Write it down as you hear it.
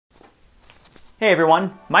Hey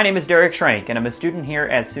everyone, my name is Schrank and I'm a student here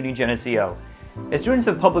at SUNY Geneseo. As students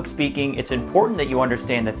of public speaking, it's important that you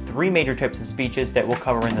understand the three major types of speeches that we'll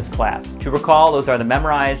cover in this class. To recall, those are the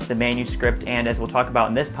memorized, the manuscript, and as we'll talk about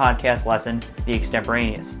in this podcast lesson, the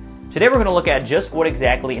extemporaneous. Today we're going to look at just what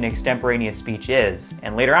exactly an extemporaneous speech is,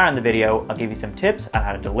 and later on in the video, I'll give you some tips on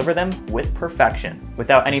how to deliver them with perfection.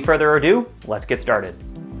 Without any further ado, let's get started.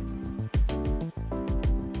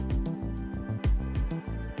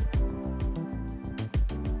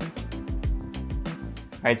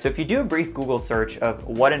 Alright, so if you do a brief Google search of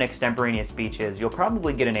what an extemporaneous speech is, you'll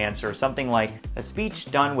probably get an answer, something like a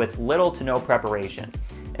speech done with little to no preparation.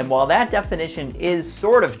 And while that definition is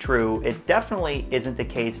sort of true, it definitely isn't the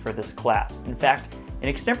case for this class. In fact, an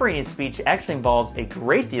extemporaneous speech actually involves a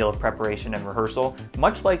great deal of preparation and rehearsal,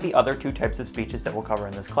 much like the other two types of speeches that we'll cover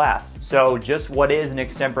in this class. So just what is an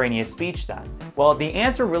extemporaneous speech then? Well, the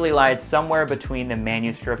answer really lies somewhere between the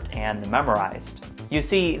manuscript and the memorized. You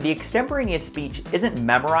see, the extemporaneous speech isn't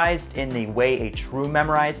memorized in the way a true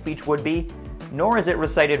memorized speech would be, nor is it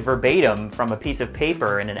recited verbatim from a piece of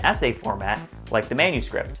paper in an essay format like the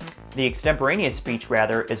manuscript. The extemporaneous speech,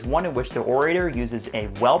 rather, is one in which the orator uses a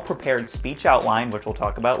well-prepared speech outline, which we'll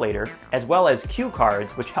talk about later, as well as cue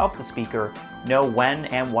cards which help the speaker know when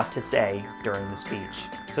and what to say during the speech.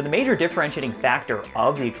 So the major differentiating factor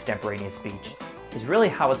of the extemporaneous speech is really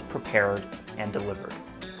how it's prepared and delivered.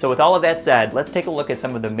 So with all of that said, let's take a look at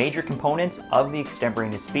some of the major components of the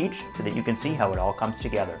extemporaneous speech so that you can see how it all comes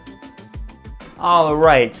together.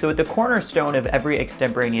 Alright, so at the cornerstone of every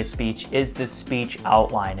extemporaneous speech is the speech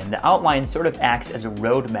outline, and the outline sort of acts as a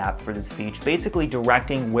roadmap for the speech, basically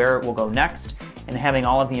directing where it will go next and having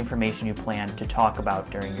all of the information you plan to talk about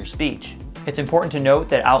during your speech. It's important to note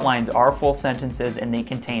that outlines are full sentences and they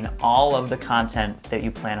contain all of the content that you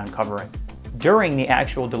plan on covering. During the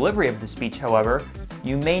actual delivery of the speech, however,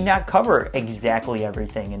 you may not cover exactly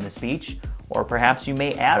everything in the speech, or perhaps you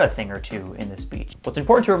may add a thing or two in the speech. What's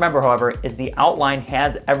important to remember, however, is the outline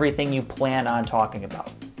has everything you plan on talking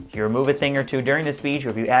about. If you remove a thing or two during the speech, or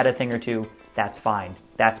if you add a thing or two, that's fine.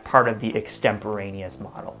 That's part of the extemporaneous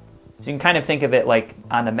model. So you can kind of think of it like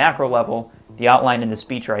on the macro level, the outline and the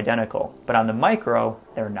speech are identical, but on the micro,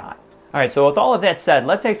 they're not. All right, so with all of that said,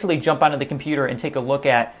 let's actually jump onto the computer and take a look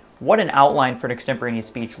at what an outline for an extemporaneous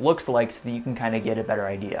speech looks like so that you can kind of get a better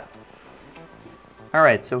idea.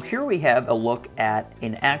 Alright, so here we have a look at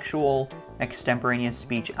an actual extemporaneous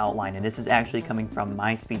speech outline, and this is actually coming from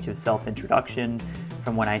my speech of self-introduction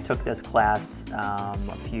from when I took this class a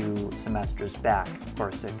few semesters back. Of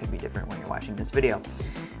course, it could be different when you're watching this video.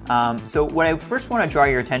 So what I first want to draw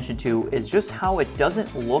your attention to is just how it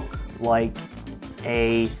doesn't look like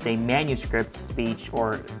a, say, manuscript speech,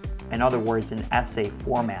 or in other words, an essay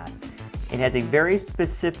format. It has a very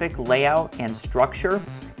specific layout and structure,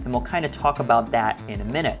 and we'll kind of talk about that in a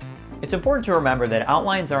minute. It's important to remember that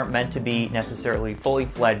outlines aren't meant to be necessarily fully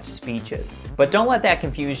fledged speeches, but don't let that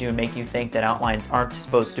confuse you and make you think that outlines aren't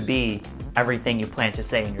supposed to be everything you plan to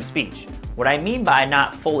say in your speech. What I mean by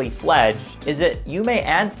not fully fledged is that you may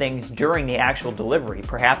add things during the actual delivery.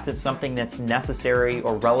 Perhaps it's something that's necessary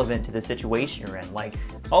or relevant to the situation you're in, like,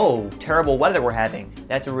 oh, terrible weather we're having.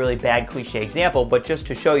 That's a really bad cliche example, but just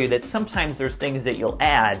to show you that sometimes there's things that you'll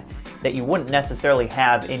add that you wouldn't necessarily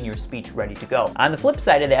have in your speech ready to go. On the flip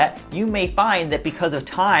side of that, you may find that because of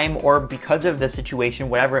time or because of the situation,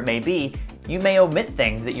 whatever it may be, you may omit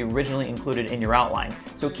things that you originally included in your outline.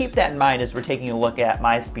 So keep that in mind as we're taking a look at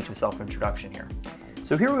my speech of self-introduction here.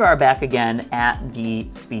 So here we are back again at the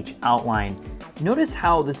speech outline. Notice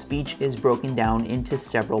how the speech is broken down into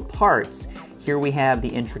several parts. Here we have the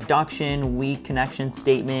introduction, weak connection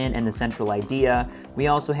statement, and the central idea. We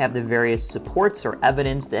also have the various supports or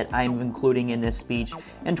evidence that I'm including in this speech,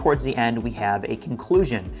 and towards the end we have a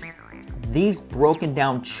conclusion. These broken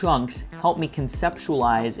down chunks help me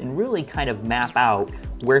conceptualize and really kind of map out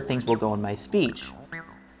where things will go in my speech.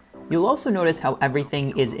 You'll also notice how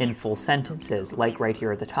everything is in full sentences, like right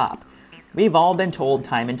here at the top. We've all been told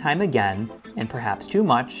time and time again, and perhaps too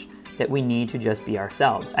much, that we need to just be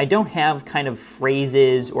ourselves. I don't have kind of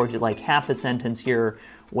phrases or just like half a sentence here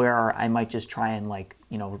where I might just try and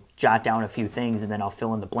jot down a few things and then I'll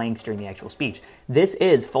fill in the blanks during the actual speech. This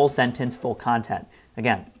is full sentence, full content.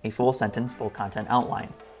 Again, a full sentence, full content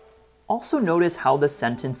outline. Also notice how the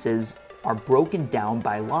sentences are broken down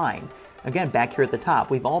by line. Again, back here at the top,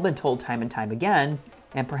 we've all been told time and time again,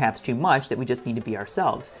 and perhaps too much, that we just need to be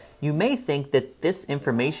ourselves. You may think that this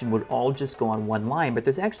information would all just go on one line, but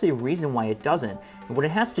there's actually a reason why it doesn't. And what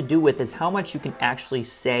it has to do with is how much you can actually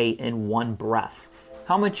say in one breath.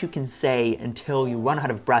 How much you can say until you run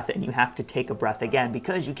out of breath and you have to take a breath again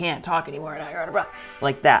because you can't talk anymore and now you're out of breath.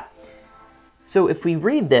 Like that. So if we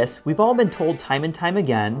read this, we've all been told time and time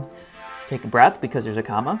again, take a breath because there's a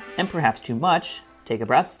comma, and perhaps too much, take a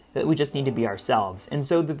breath, that we just need to be ourselves. And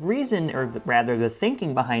so the reason, or rather the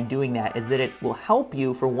thinking behind doing that is that it will help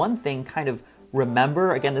you, for one thing, kind of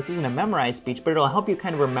remember, again, this isn't a memorized speech, but it'll help you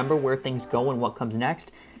kind of remember where things go and what comes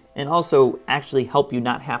next, and also actually help you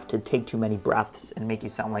not have to take too many breaths and make you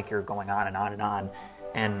sound like you're going on and on and on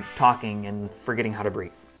and talking and forgetting how to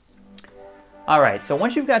breathe. All right, so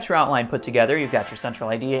once you've got your outline put together, you've got your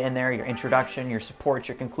central idea in there, your introduction, your support,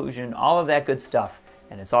 your conclusion, all of that good stuff,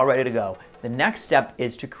 and it's all ready to go. The next step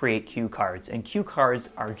is to create cue cards, and cue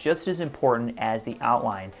cards are just as important as the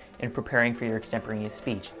outline in preparing for your extemporaneous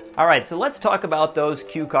speech. All right, so let's talk about those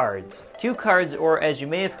cue cards. Cue cards, or as you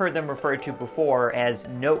may have heard them referred to before as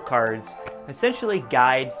note cards, essentially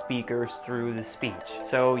guide speakers through the speech.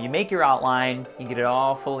 So you make your outline, you get it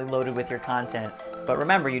all fully loaded with your content, but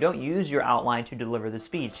remember, you don't use your outline to deliver the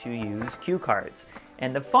speech, you use cue cards.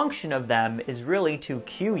 And the function of them is really to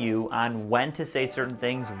cue you on when to say certain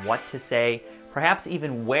things, what to say, perhaps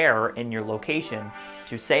even where in your location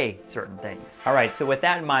to say certain things. All right, so with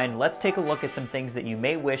that in mind, let's take a look at some things that you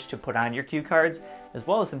may wish to put on your cue cards, as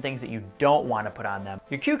well as some things that you don't want to put on them.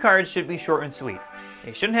 Your cue cards should be short and sweet.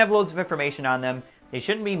 They shouldn't have loads of information on them. They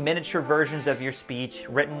shouldn't be miniature versions of your speech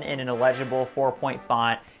written in an illegible 4-point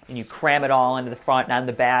font and you cram it all into the front and on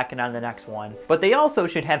the back and on the next one. But they also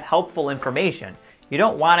should have helpful information. You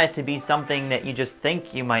don't want it to be something that you just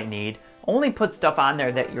think you might need. Only put stuff on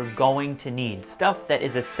there that you're going to need, stuff that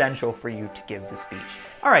is essential for you to give the speech.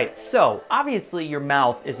 All right, so obviously your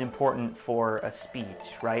mouth is important for a speech,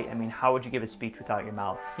 right? I mean, how would you give a speech without your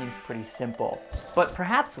mouth? Seems pretty simple. But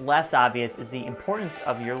perhaps less obvious is the importance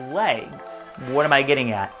of your legs. What am I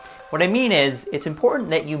getting at? What I mean is, it's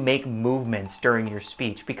important that you make movements during your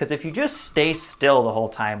speech, because if you just stay still the whole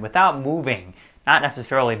time without moving, not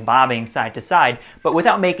necessarily bobbing side to side, but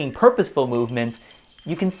without making purposeful movements,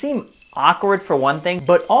 you can seem awkward for one thing,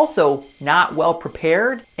 but also not well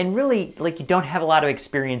prepared and really like you don't have a lot of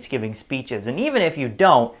experience giving speeches. And even if you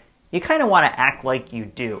don't, you kind of want to act like you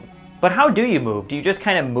do. But how do you move? Do you just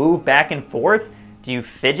kind of move back and forth? Do you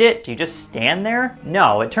fidget? Do you just stand there?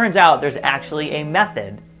 No, it turns out there's actually a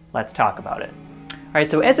method. Let's talk about it. All right,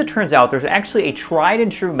 so as it turns out, there's actually a tried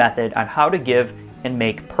and true method on how to give and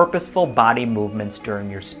make purposeful body movements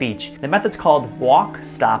during your speech. The method's called walk,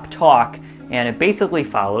 stop, talk, and it basically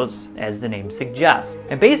follows as the name suggests.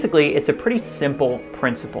 And basically, it's a pretty simple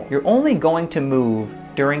principle. You're only going to move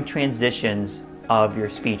during transitions of your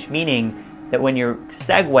speech, meaning that when you're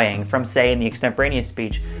segueing from, say, in the extemporaneous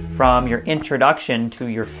speech, from your introduction to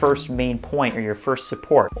your first main point or your first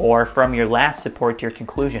support, or from your last support to your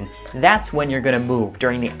conclusion, that's when you're going to move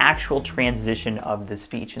during the actual transition of the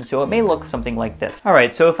speech. And so it may look something like this. All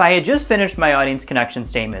right, so if I had just finished my audience connection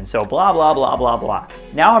statement, so blah, blah, blah, blah, blah,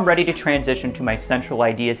 now I'm ready to transition to my central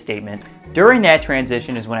idea statement. During that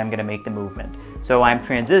transition is when I'm going to make the movement. So I'm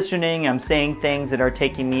transitioning, I'm saying things that are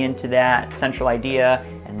taking me into that central idea,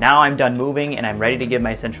 and now I'm done moving and I'm ready to give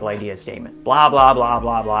my central idea statement. Blah, blah, blah,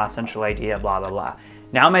 blah, blah, central idea, blah, blah, blah.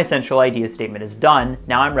 Now my central idea statement is done.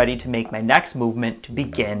 Now I'm ready to make my next movement to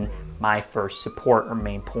begin my first support or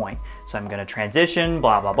main point. So I'm going to transition,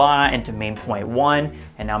 blah, blah, blah, into main point 1,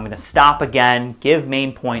 and now I'm going to stop again, give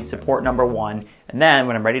main point support number 1, and then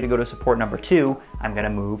when I'm ready to go to support number 2, I'm going to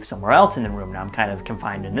move somewhere else in the room. Now I'm kind of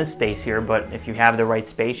confined in this space here, but if you have the right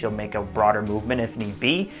space, you'll make a broader movement if need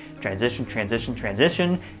be. Transition, transition,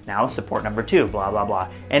 transition, now support number 2, blah, blah, blah.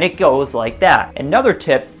 And it goes like that. Another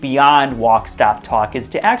tip beyond walk, stop, talk is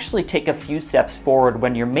to actually take a few steps forward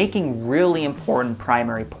when you're making really important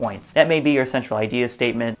primary points. That may be your central idea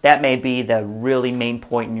statement. That may be the really main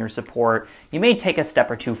point in your support. You may take a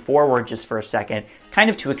step or two forward just for a second, kind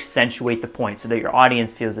of to accentuate the point so that your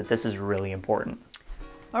audience feels that this is really important.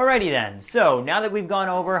 Alrighty then, so now that we've gone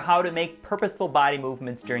over how to make purposeful body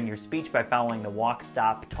movements during your speech by following the walk,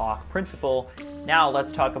 stop, talk principle, now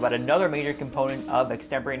let's talk about another major component of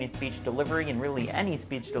extemporaneous speech delivery and really any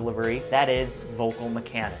speech delivery, that is vocal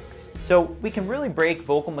mechanics. So we can really break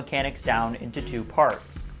vocal mechanics down into two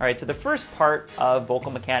parts. Alright, so the first part of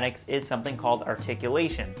vocal mechanics is something called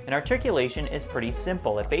articulation. And articulation is pretty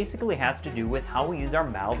simple. It basically has to do with how we use our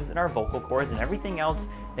mouths and our vocal cords and everything else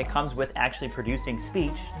that comes with actually producing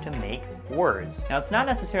speech to make words. Now, it's not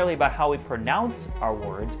necessarily about how we pronounce our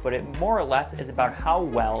words, but it more or less is about how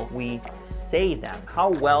well we say them, how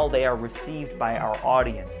well they are received by our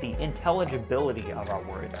audience, the intelligibility of our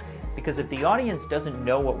words. Because if the audience doesn't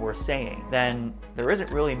know what we're saying, then there isn't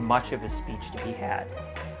really much of a speech to be had.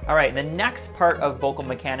 All right, the next part of vocal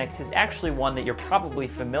mechanics is actually one that you're probably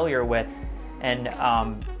familiar with, and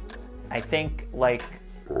I think like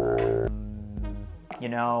you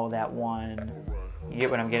know, that one. You get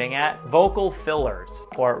what I'm getting at? Vocal fillers,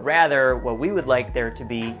 or rather, what we would like there to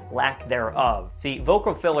be lack thereof. See,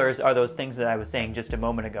 vocal fillers are those things that I was saying just a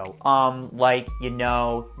moment ago. Like, you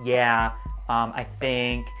know, yeah, I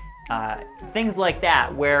think, things like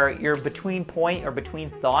that, where you're between point or between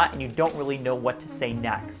thought and you don't really know what to say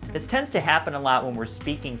next. This tends to happen a lot when we're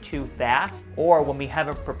speaking too fast or when we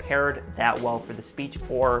haven't prepared that well for the speech,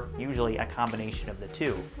 or usually a combination of the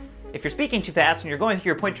two. If you're speaking too fast and you're going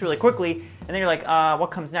through your points really quickly, and then you're like, what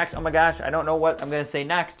comes next? Oh my gosh, I don't know what I'm going to say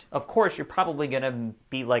next. Of course, you're probably going to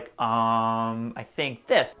be like, I think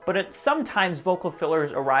this. But sometimes vocal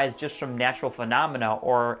fillers arise just from natural phenomena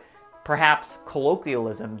or perhaps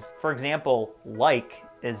colloquialisms. For example, like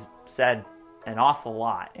is said an awful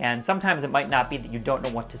lot. And sometimes it might not be that you don't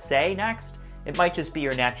know what to say next. It might just be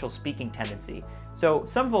your natural speaking tendency. So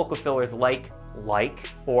some vocal fillers like,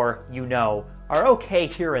 or you know, are okay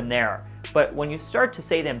here and there. But when you start to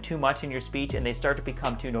say them too much in your speech and they start to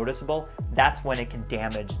become too noticeable, that's when it can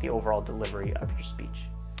damage the overall delivery of your speech.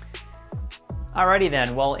 Alrighty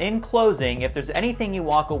then, well, in closing, if there's anything you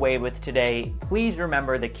walk away with today, please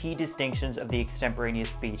remember the key distinctions of the extemporaneous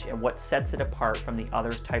speech and what sets it apart from the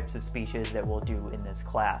other types of speeches that we'll do in this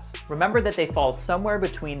class. Remember that they fall somewhere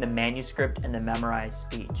between the manuscript and the memorized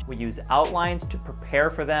speech. We use outlines to prepare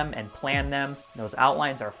for them and plan them. Those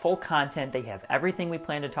outlines are full content, they have everything we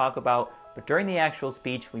plan to talk about, but during the actual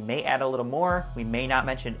speech, we may add a little more, we may not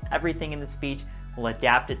mention everything in the speech, we'll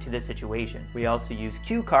adapt it to the situation. We also use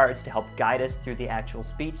cue cards to help guide us through the actual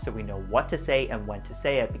speech so we know what to say and when to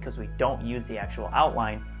say it, because we don't use the actual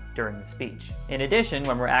outline during the speech. In addition,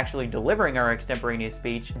 when we're actually delivering our extemporaneous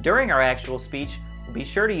speech, during our actual speech, we'll be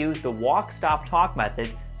sure to use the walk, stop, talk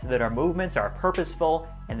method so that our movements are purposeful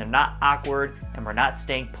and they're not awkward and we're not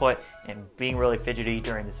staying put and being really fidgety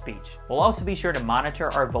during the speech. We'll also be sure to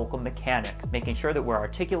monitor our vocal mechanics, making sure that we're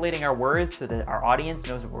articulating our words so that our audience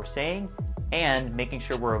knows what we're saying, and making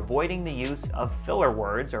sure we're avoiding the use of filler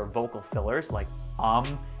words or vocal fillers like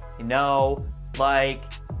you know, like,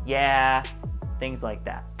 yeah, things like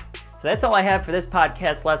that. So that's all I have for this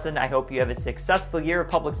podcast lesson. I hope you have a successful year of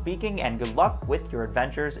public speaking and good luck with your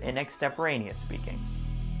adventures in extemporaneous speaking.